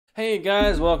Hey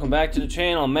guys, welcome back to the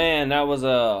channel. Man, that was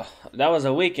a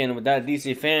weekend with that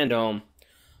DC fandom.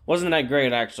 Wasn't that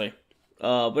great actually?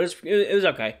 But it was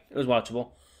okay. It was watchable.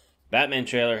 Batman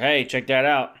trailer. Hey, check that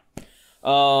out.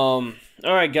 All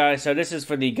right, guys. So this is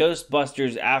for the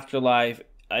Ghostbusters Afterlife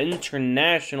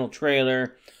international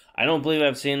trailer. I don't believe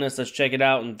I've seen this. Let's check it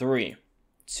out in 3,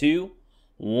 2,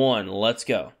 1. Let's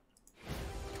go.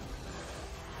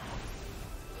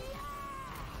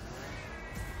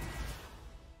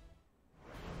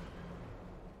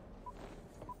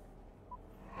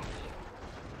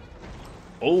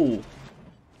 Oh.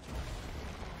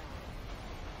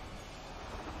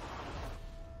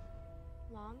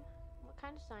 Mom, what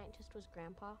kind of scientist was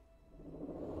Grandpa?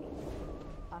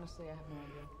 Honestly, I have no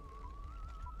idea.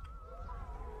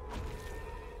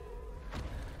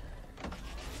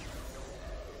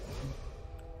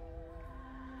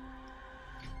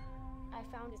 I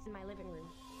found it in my living room.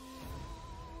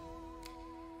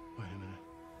 Wait a minute.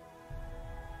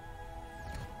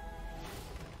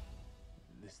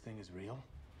 This thing is real?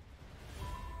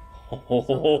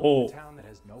 Oh. A town that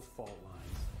has no fault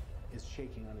lines is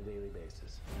shaking on a daily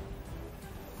basis.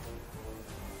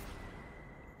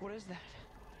 What is that?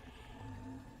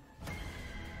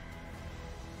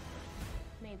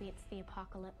 Maybe it's the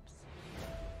apocalypse.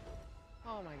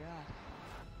 Oh my god.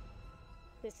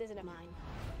 This isn't a mine.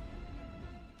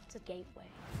 It's a gateway.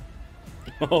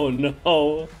 Oh no.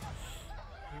 Oh.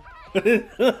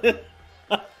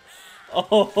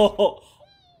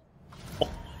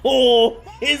 Oh,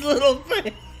 his little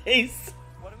face.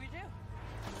 What do we do?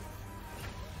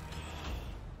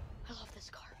 I love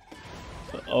this car.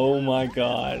 Oh my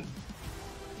god.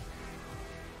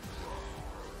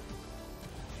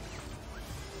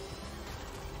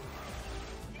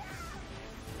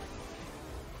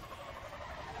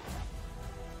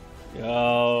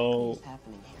 Yo. What's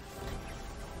happening here?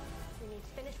 We need to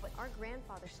finish what our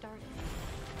grandfather started.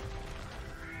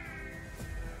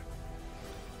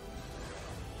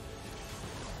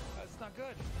 That's not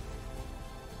good.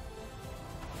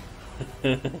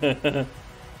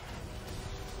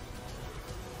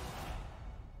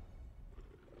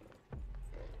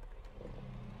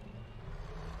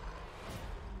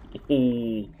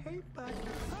 Ooh.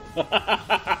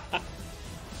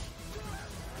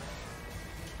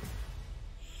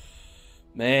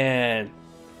 Man,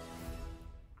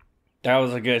 that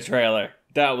was a good trailer.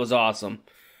 That was awesome.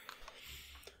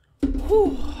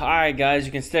 Whew. Alright guys,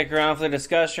 you can stick around for the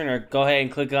discussion or go ahead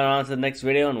and click on to the next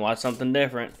video and watch something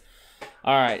different.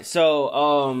 Alright, so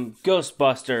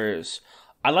Ghostbusters.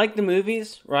 I like the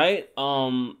movies, right?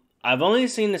 I've only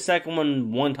seen the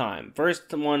second one time.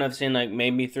 First one I've seen like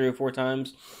maybe 3 or 4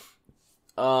 times.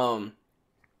 But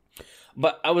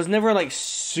I was never like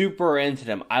super into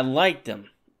them. I liked them,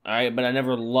 alright, but I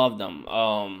never loved them.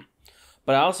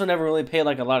 But I also never really paid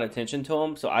like a lot of attention to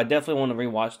them, so I definitely want to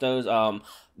rewatch those.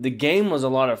 The game was a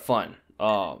lot of fun.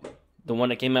 The one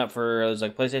that came out for it was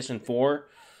like PlayStation 4.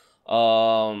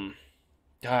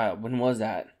 God, when was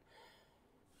that?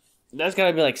 That's got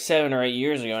to be like 7 or 8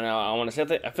 years ago now. I want to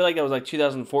say. I feel like that was like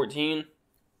 2014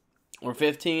 or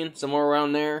 15, somewhere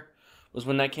around there was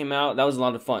when that came out. That was a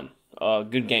lot of fun.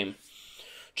 Good game.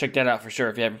 Check that out for sure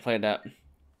if you haven't played that.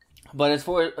 But as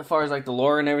far as like the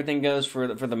lore and everything goes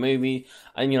for the movie,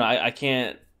 I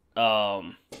can't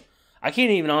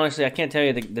even honestly I can't tell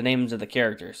you the names of the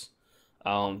characters,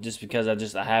 just because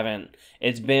I haven't.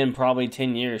 It's been probably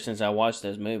 10 years since I watched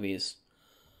those movies.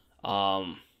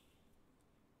 I'm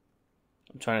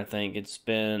trying to think. It's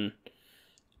been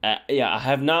I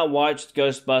have not watched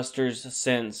Ghostbusters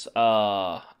since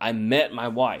I met my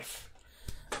wife,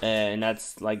 and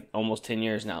that's like almost 10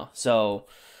 years now. So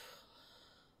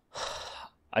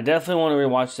I definitely want to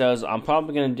rewatch those. I'm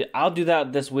probably gonna I'll do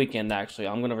that this weekend. Actually,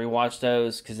 I'm gonna rewatch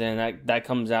those because then that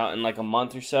comes out in like a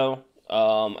month or so.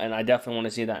 And I definitely want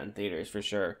to see that in theaters for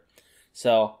sure.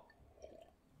 So,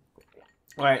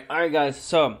 all right, guys.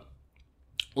 So,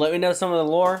 let me know some of the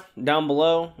lore down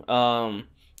below.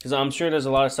 Because I'm sure there's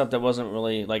a lot of stuff that wasn't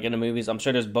really like in the movies. I'm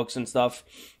sure there's books and stuff.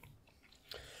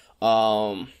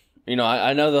 I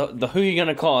know the Who You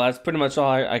Gonna Call. That's pretty much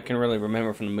all I can really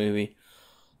remember from the movie.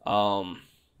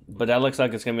 But that looks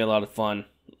like it's going to be a lot of fun.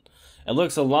 It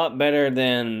looks a lot better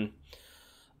than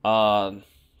the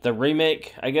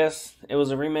remake, I guess. It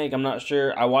was a remake, I'm not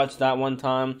sure. I watched that one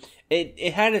time.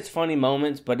 It had its funny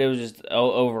moments, but it was just,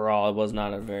 overall, it was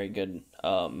not a very good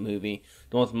movie.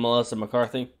 The one with Melissa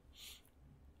McCarthy.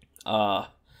 I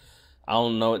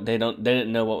don't know, they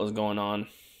didn't know what was going on.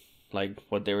 Like,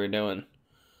 what they were doing.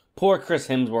 Poor Chris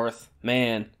Hemsworth,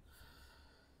 man.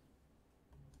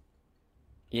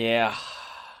 Yeah.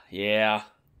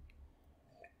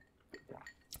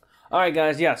 Alright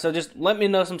guys, yeah, so just let me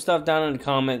know some stuff down in the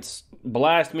comments.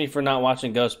 Blast me for not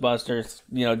watching Ghostbusters.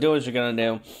 You know, do what you're gonna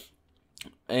do.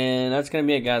 And that's gonna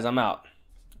be it, guys. I'm out.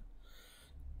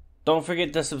 Don't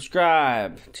forget to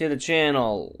subscribe to the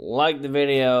channel, like the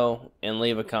video, and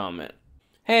leave a comment.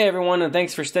 Hey everyone, and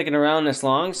thanks for sticking around this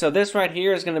long. So this right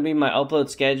here is going to be my upload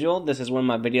schedule. This is when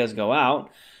my videos go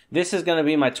out. This is going to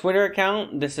be my Twitter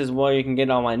account. This is where you can get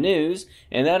all my news.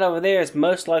 And that over there is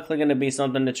most likely going to be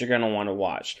something that you're going to want to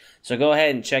watch. So go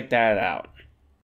ahead and check that out.